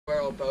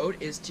a boat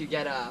is to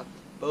get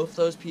both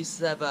those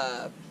pieces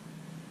of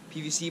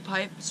PVC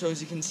pipe. So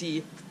as you can see,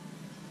 you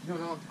know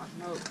what I'm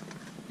talking about?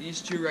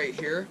 These two right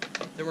here.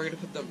 Then we're gonna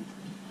put them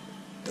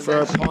for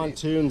our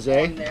pontoons,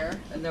 on there,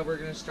 and then we're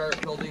gonna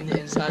start building the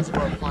insides of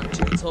our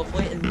pontoons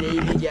hopefully, and maybe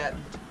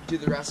do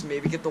the rest,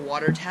 maybe get the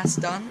water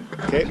test done.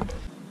 Okay.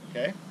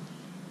 Okay.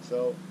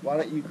 So why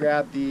don't you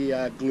grab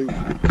the glue?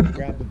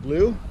 Grab the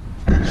glue.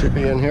 Should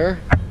be in here.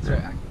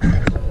 That's right.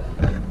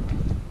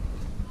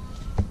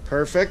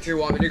 Perfect. Do you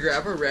want me to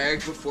grab a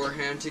rag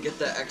beforehand to get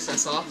the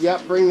excess off?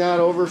 Yep, bring that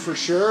over for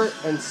sure,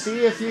 and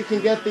see if you can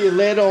get the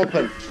lid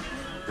open.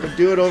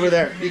 Do it over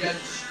there.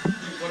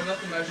 What about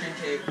the measuring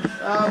tape?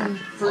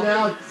 For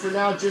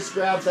now, just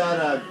grab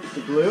that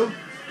the glue.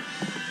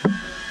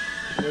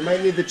 We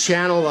might need the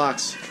channel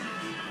locks.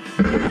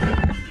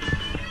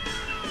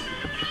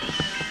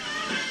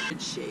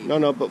 Good shape.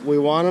 No, but we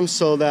want them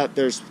so that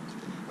the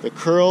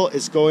curl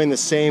is going the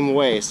same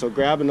way. So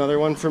grab another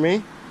one for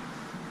me.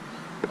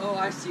 Oh,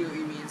 I see what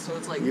you mean. So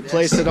it's like you this.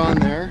 Place it on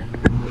there.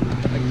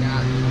 Like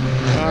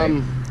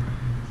that.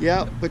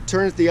 Yeah, but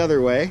turn it the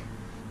other way.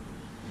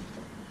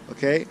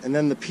 Okay, and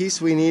then the piece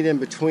we need in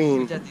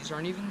between. Dad, these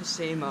aren't even the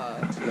same.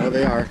 No,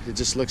 they are. It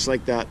just looks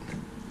like that.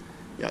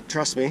 Yeah,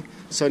 trust me.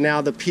 So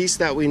now the piece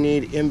that we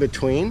need in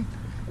between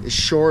is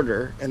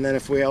shorter, and then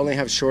if we only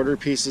have shorter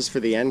pieces for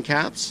the end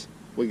caps,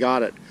 we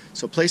got it.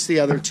 So place the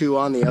other two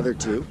on the other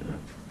two.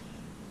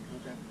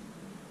 Okay.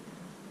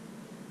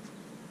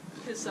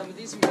 Because some of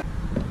these.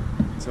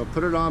 So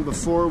put it on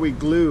before we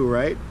glue,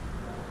 right?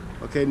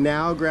 Okay,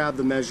 now grab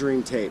the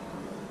measuring tape.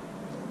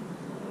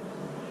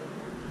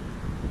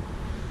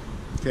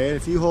 Okay, and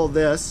if you hold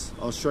this,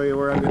 I'll show you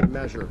where I'm going to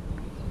measure.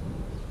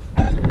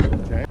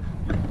 Okay.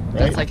 Right?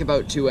 That's like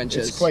about 2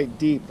 inches. It's quite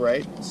deep,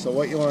 right? So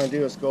what you want to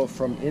do is go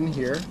from in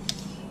here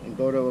and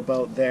go to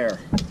about there.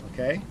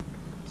 Okay?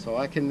 So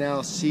I can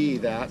now see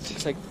that.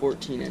 It's like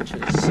 14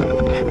 inches.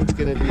 So it's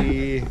going to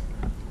be,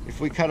 if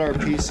we cut our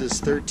pieces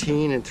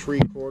 13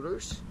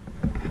 3/4,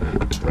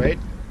 right?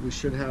 We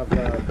should have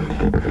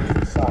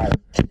the side.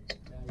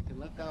 Now you can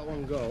let that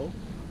one go.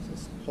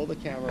 So hold the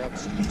camera up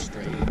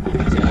straight.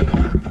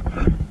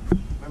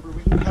 Remember,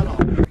 we can cut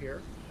off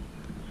here.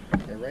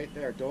 Okay, right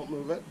there. Don't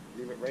move it.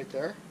 Leave it right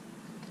there.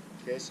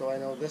 Okay, so I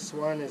know this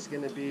one is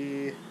going to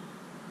be...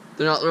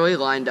 They're not really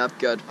lined up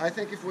good. I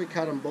think if we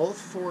cut them both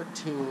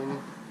 14,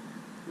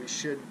 we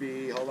should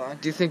be... Hold on.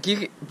 Do you think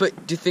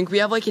we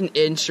have like an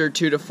inch or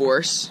two to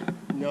force?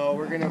 No,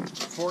 we're going to...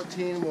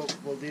 14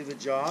 will do the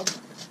job.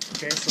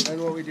 Okay, so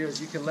then what we do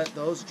is you can let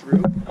those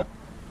droop.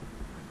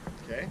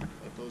 Okay,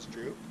 let those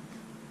droop.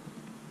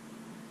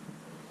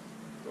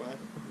 Go ahead.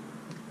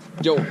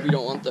 We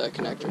don't want the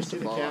connectors to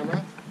fall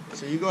out.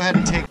 So you go ahead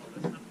and take...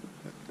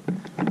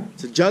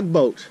 It's a jug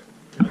boat.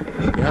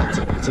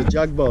 Yeah, it's a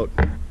jug boat.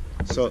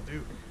 So,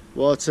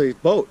 well, it's a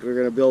boat. We're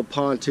going to build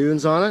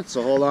pontoons on it,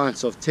 so hold on.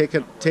 So take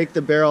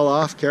the barrel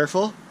off,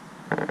 careful.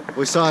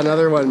 We saw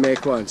another one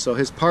make one. So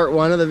his part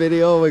 1 of the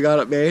video, we got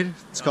it made.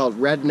 It's called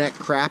Redneck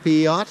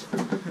Crappie Yacht,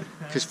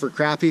 because for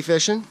crappie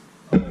fishing.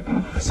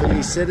 So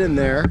you sit in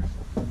there,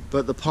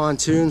 but the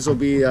pontoons will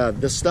be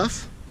this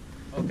stuff.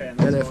 Okay, and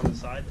that's on the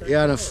side there?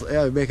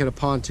 Yeah, making a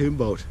pontoon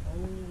boat.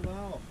 Oh,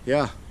 wow.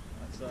 Yeah.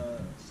 That's,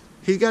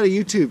 he's got a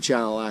YouTube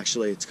channel,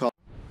 actually. It's called...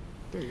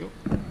 There you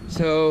go.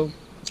 So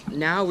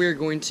now we're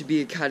going to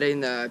be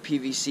cutting the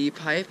PVC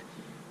pipe,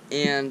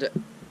 and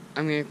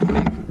I'm going to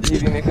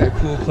maybe make a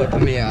cool clip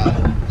of me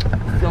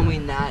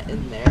filming that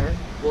in there.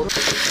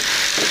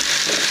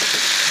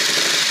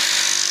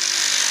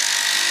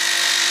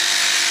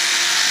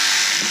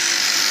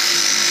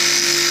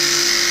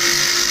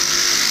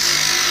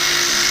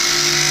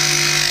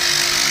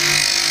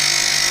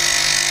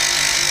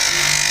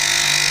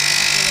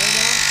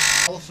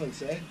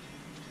 Elephants, eh?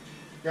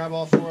 Grab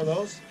all 4 of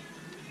those.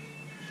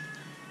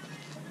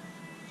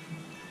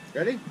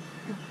 Ready?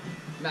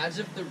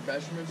 Imagine if the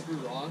measurements were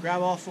wrong.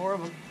 Grab all 4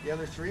 of them. The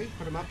other 3,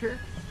 put them up here.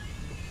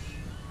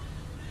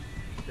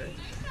 Okay.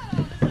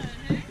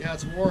 Yeah,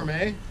 it's warm,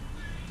 eh?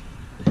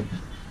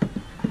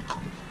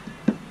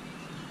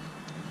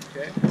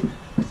 Okay.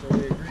 So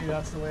we agree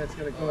that's the way it's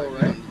going to go,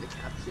 right? The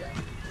caps, yeah.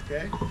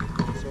 Okay.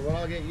 So what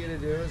I'll get you to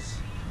do is,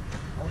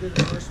 I'll do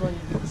the first one, you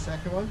do the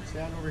second one.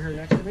 Stand over here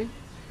next to me.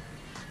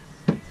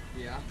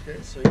 Yeah.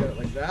 Okay, so you got it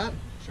like that.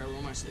 Should I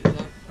roll my sleeves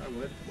up? I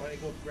would. Why don't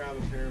you go grab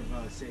a pair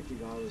of safety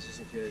goggles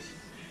just in case.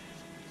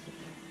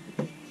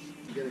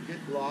 You get a good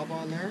glob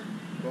on there.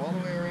 Go all the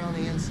way around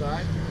the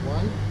inside.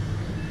 1,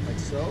 like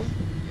so.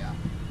 Yeah.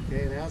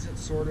 Okay, and as it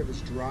sort of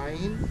is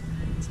drying,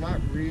 it's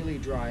not really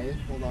drying.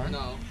 Hold on.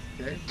 No.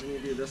 Okay, then you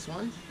do this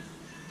one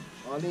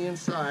on the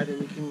inside,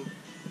 and you can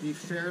be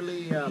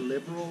fairly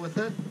liberal with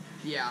it.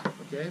 Yeah.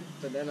 Okay,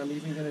 but then I'm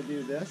even going to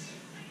do this.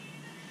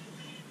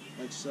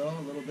 Like so,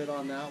 a little bit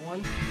on that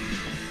one.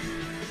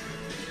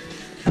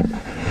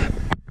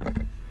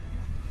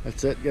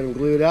 That's it, get them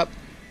glued up.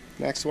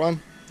 Next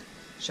one.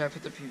 Should I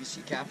put the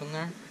PVC cap in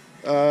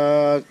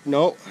there?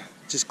 No.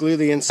 Just glue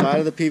the inside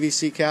of the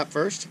PVC cap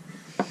first.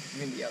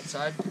 You mean the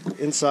outside?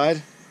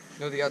 Inside.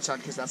 No, the outside,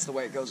 because that's the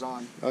way it goes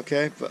on.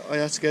 Okay, but oh,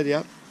 that's good.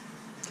 Yep.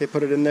 Okay,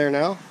 put it in there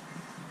now.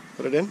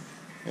 Put it in.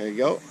 There you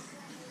go.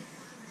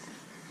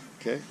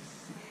 Okay.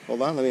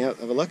 Hold on. Let me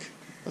have a look.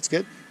 That's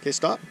good. Okay,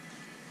 stop.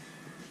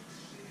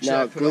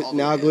 Now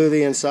glue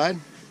the inside.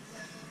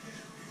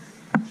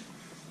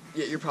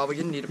 Yeah, you're probably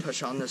gonna need to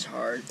push on this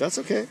hard. That's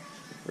okay.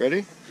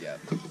 Ready? Yep.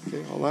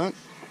 Okay, hold on.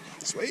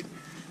 Just wait.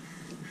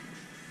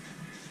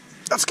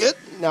 That's good.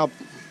 Now,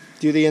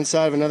 do the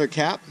inside of another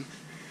cap.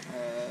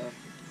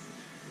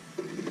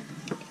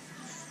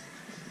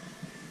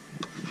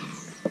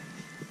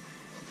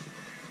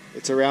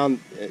 It's around.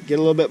 Get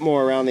a little bit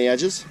more around the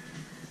edges.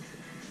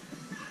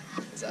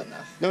 Is that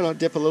enough? No,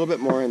 dip a little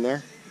bit more in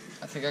there.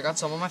 I think I got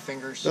some on my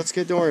fingers. That's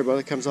good. Don't worry about it.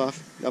 It comes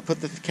off. Now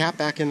put the cap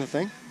back in the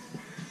thing.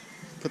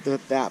 Put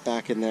that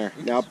back in there.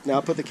 Now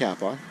put the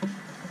cap on.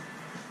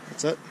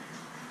 That's it.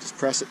 Just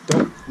press it.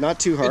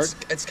 Not too hard.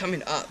 It's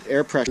coming up.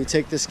 Air pressure. You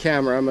take this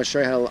camera. I'm gonna show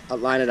you how to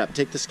line it up.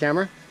 Take this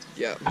camera.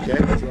 Yeah. Okay.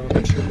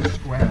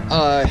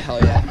 Hell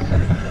yeah.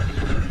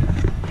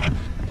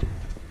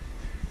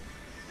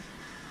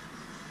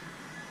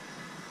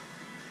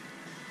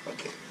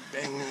 Okay.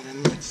 Bang that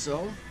in like so.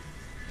 And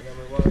then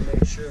we want to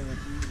make sure that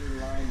these are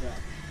lined up.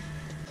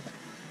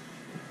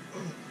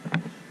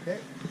 Okay.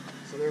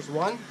 So there's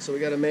one. So we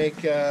got to make.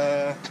 Put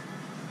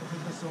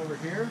this over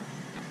here.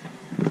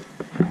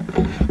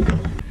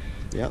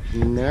 Yep,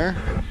 in there.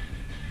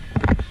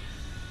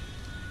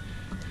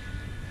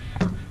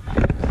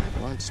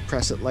 Just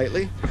press it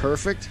lightly.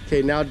 Perfect.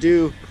 Okay, now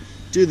do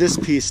this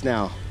piece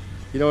now.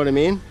 You know what I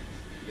mean?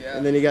 Yeah.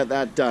 And then you got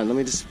that done. Let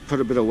me just put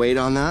a bit of weight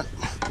on that.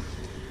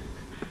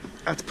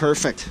 That's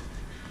perfect.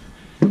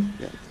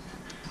 Yeah.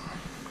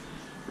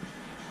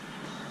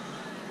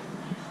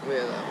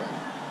 Yeah, that one.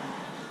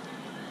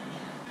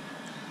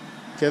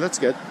 Okay, that's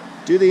good.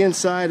 Do the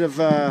inside of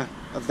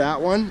that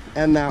one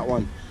and that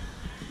one.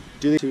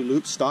 Do the 2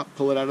 loops. Stop.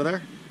 Pull it out of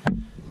there.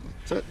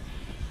 That's it.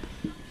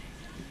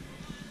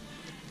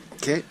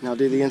 Okay, now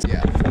do the inside.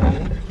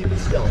 Yeah. Keep it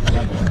still.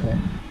 Okay.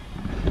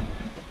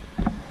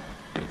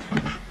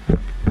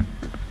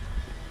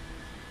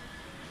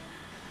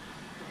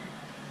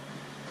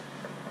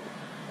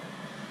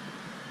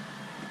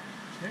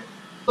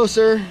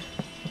 Closer.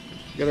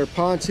 Got our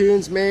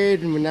pontoons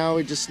made, and now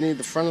we just need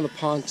the front of the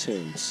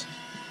pontoons.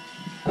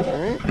 All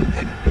right.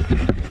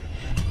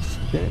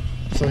 Okay.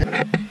 So.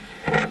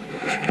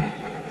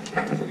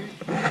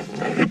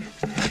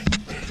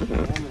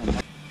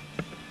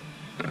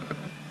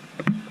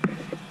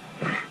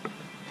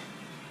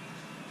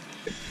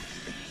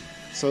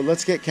 So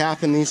let's get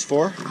capping these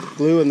 4.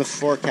 Glue in the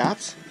 4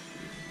 caps.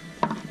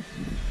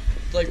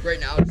 Like right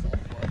now, it's all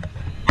 4.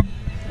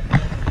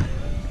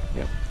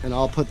 Yep. And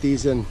I'll put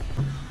these in.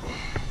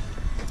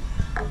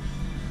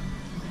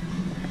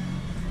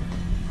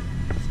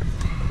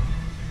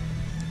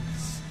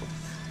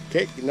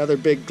 Okay, another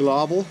big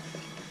globble.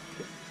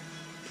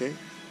 Okay,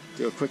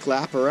 do a quick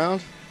lap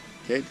around.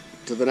 Okay,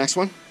 to the next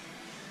one.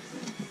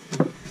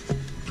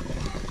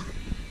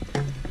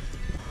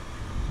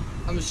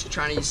 I'm just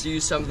trying to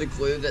use some of the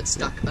glue that's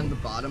stuck on the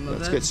bottom of it.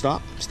 That's good.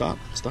 Stop.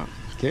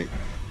 Okay,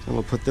 and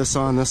we'll put this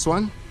on this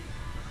one.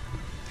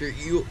 Here,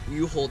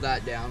 you hold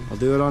that down. I'll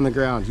do it on the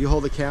ground. You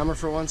hold the camera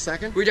for 1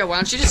 second. Why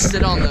don't you just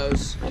sit on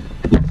those?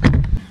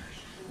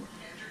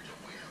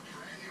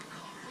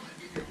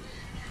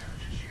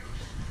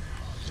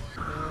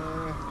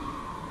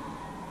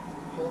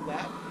 Hold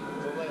that.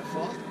 Don't let it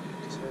fall.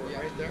 Just hold it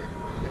right there.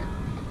 Okay.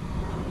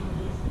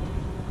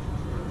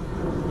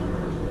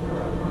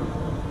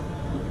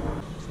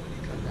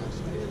 Cut down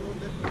slightly a little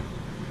bit.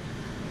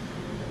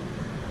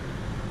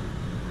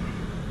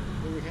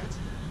 Move your hands.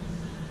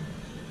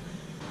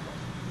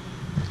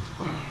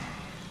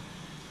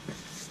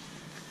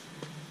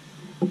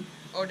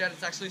 Oh, Dad,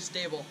 it's actually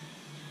stable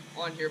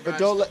on here. But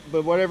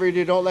whatever you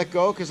do, don't let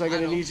go, because I'm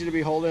gonna need you to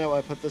be holding it while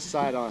I put this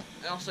side on.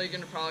 And also, you're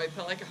gonna probably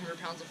put like 100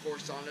 pounds of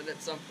force on it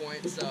at some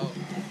point, so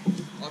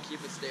I'll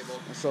keep it stable.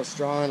 It's so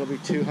strong, it'll be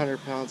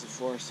 200 pounds of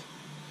force.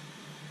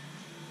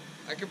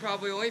 I could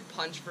probably only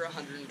punch for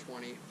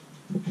 120.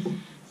 I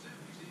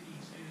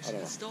don't know.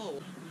 It's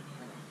still.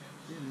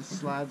 This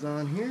slides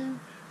on here.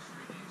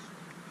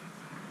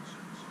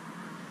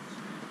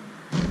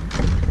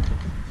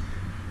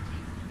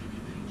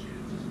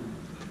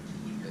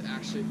 It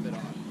actually fit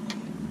on.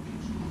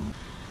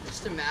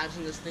 Just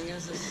imagine this thing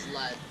as a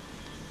sled.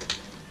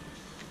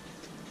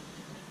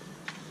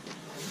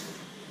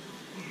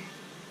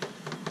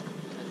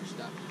 And you're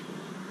stuck.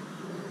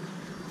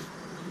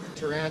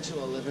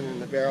 Tarantula living in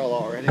the barrel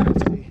already.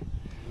 Let's see.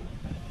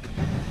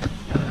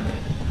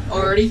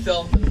 Already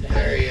filmed.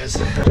 There he is.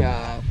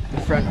 Yeah,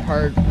 the front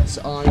part's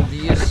on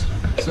these,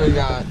 so we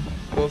got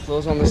both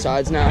those on the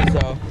sides now.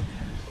 So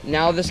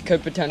now this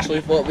could potentially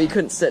float. We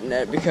couldn't sit in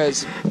it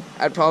because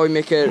I'd probably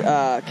make it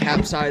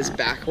capsize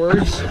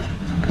backwards,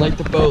 like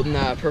the boat in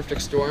the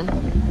Perfect Storm.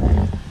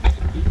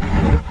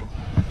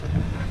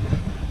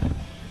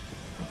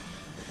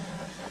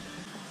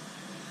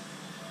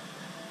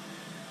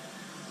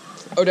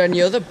 Oh, Dad,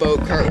 you know the boat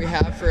cart we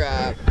have for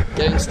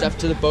getting stuff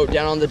to the boat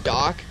down on the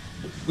dock?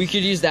 we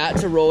could use that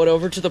to roll it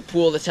over to the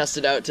pool to test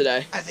it out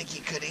today. I think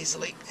you could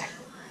easily.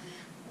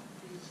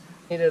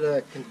 Needed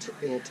an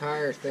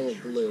entire thing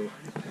of glue.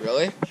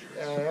 Really?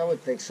 I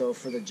would think so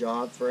for the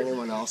job, for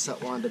anyone else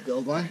that wanted to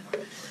build one.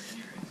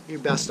 You're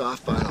best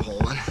off buying a whole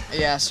one.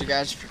 Yeah, so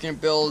guys, if you're going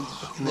to build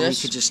And then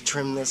this, you could just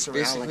trim this around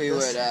basically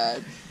like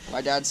this. what my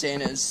dad's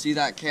saying is, see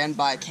that can,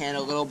 buy a can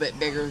a little bit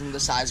bigger than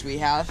the size we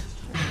have.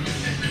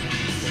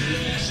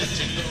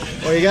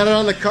 Oh, you got it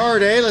on the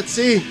card, eh? Let's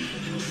see.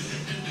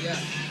 Yeah.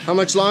 How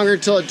much longer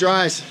until it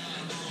dries?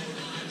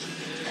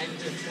 10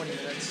 to 20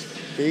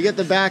 minutes. Can you get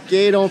the back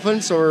gate open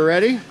so we're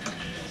ready?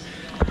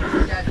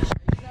 Yeah, use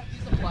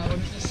the plywood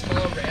with a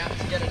smaller ramp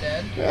to get it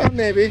in. Yeah,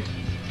 maybe.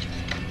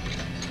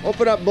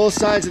 Open up both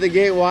sides of the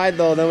gate wide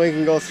though, then we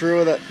can go through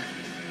with it.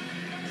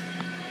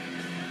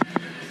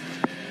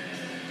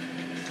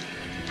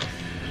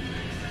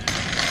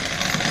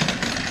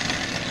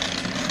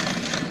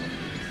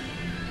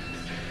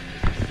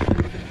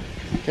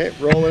 Okay,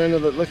 rolling into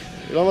the, look,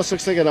 it almost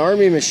looks like an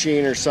army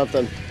machine or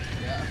something.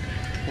 Yeah.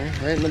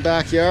 Okay, right in the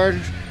backyard.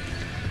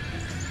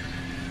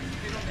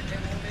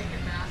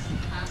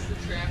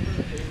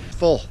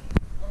 Full.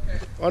 Okay.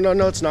 Oh,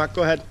 no, it's not.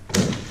 Go ahead.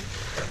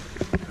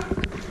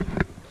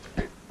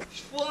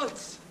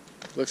 Floats.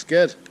 Looks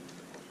good.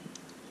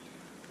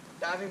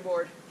 Diving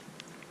board.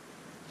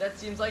 That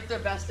seems like the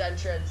best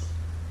entrance.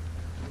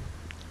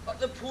 But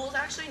the pool's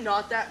actually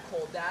not that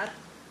cold, Dad.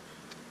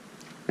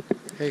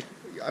 Hey,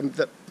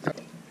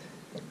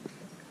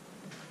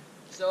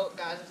 So,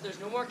 guys, if there's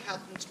no more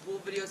Captain's Pool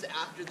videos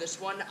after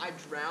this one, I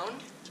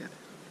drowned. Yeah.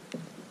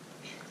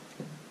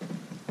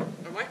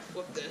 I might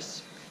flip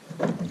this.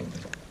 Oh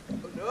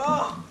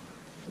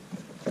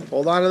no!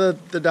 Hold on to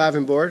the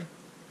diving board.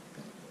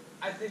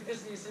 I think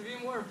this needs to be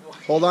more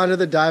buoyant. Hold on to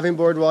the diving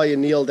board while you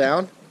kneel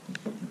down.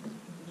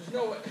 There's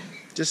no way.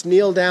 Just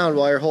kneel down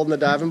while you're holding the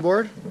diving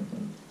board.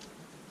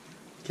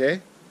 Okay.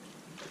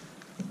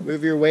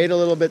 Move your weight a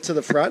little bit to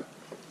the front.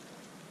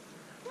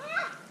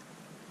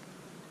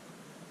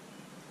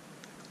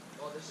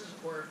 Oh, this is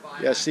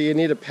horrifying. Yeah, see, you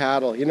need a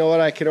paddle. You know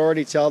what? I can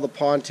already tell the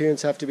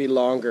pontoons have to be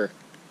longer.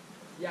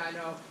 Yeah, I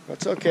know.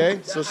 That's okay.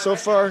 So I might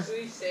far,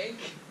 actually sink.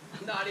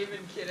 I'm not even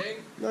kidding.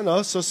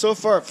 no. So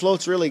far it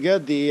floats really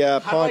good. The How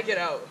do I get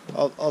out?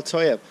 I'll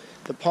tell you,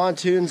 the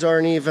pontoons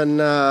aren't even.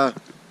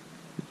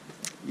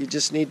 You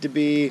just need to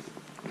be.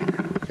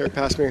 Here,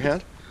 pass me your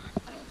hand.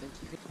 I don't think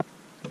you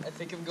can. I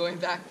think I'm going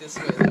back this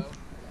way though.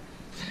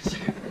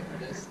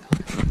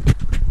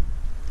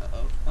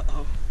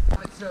 Uh-oh.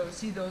 So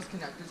see those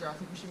connectors? I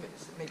think we should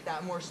make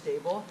that more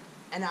stable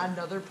and add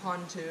another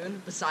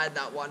pontoon beside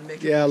that one.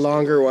 Make it Yeah, more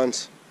longer stable.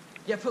 ones.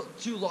 Yeah, put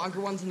 2 longer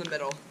ones in the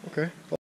middle. Okay.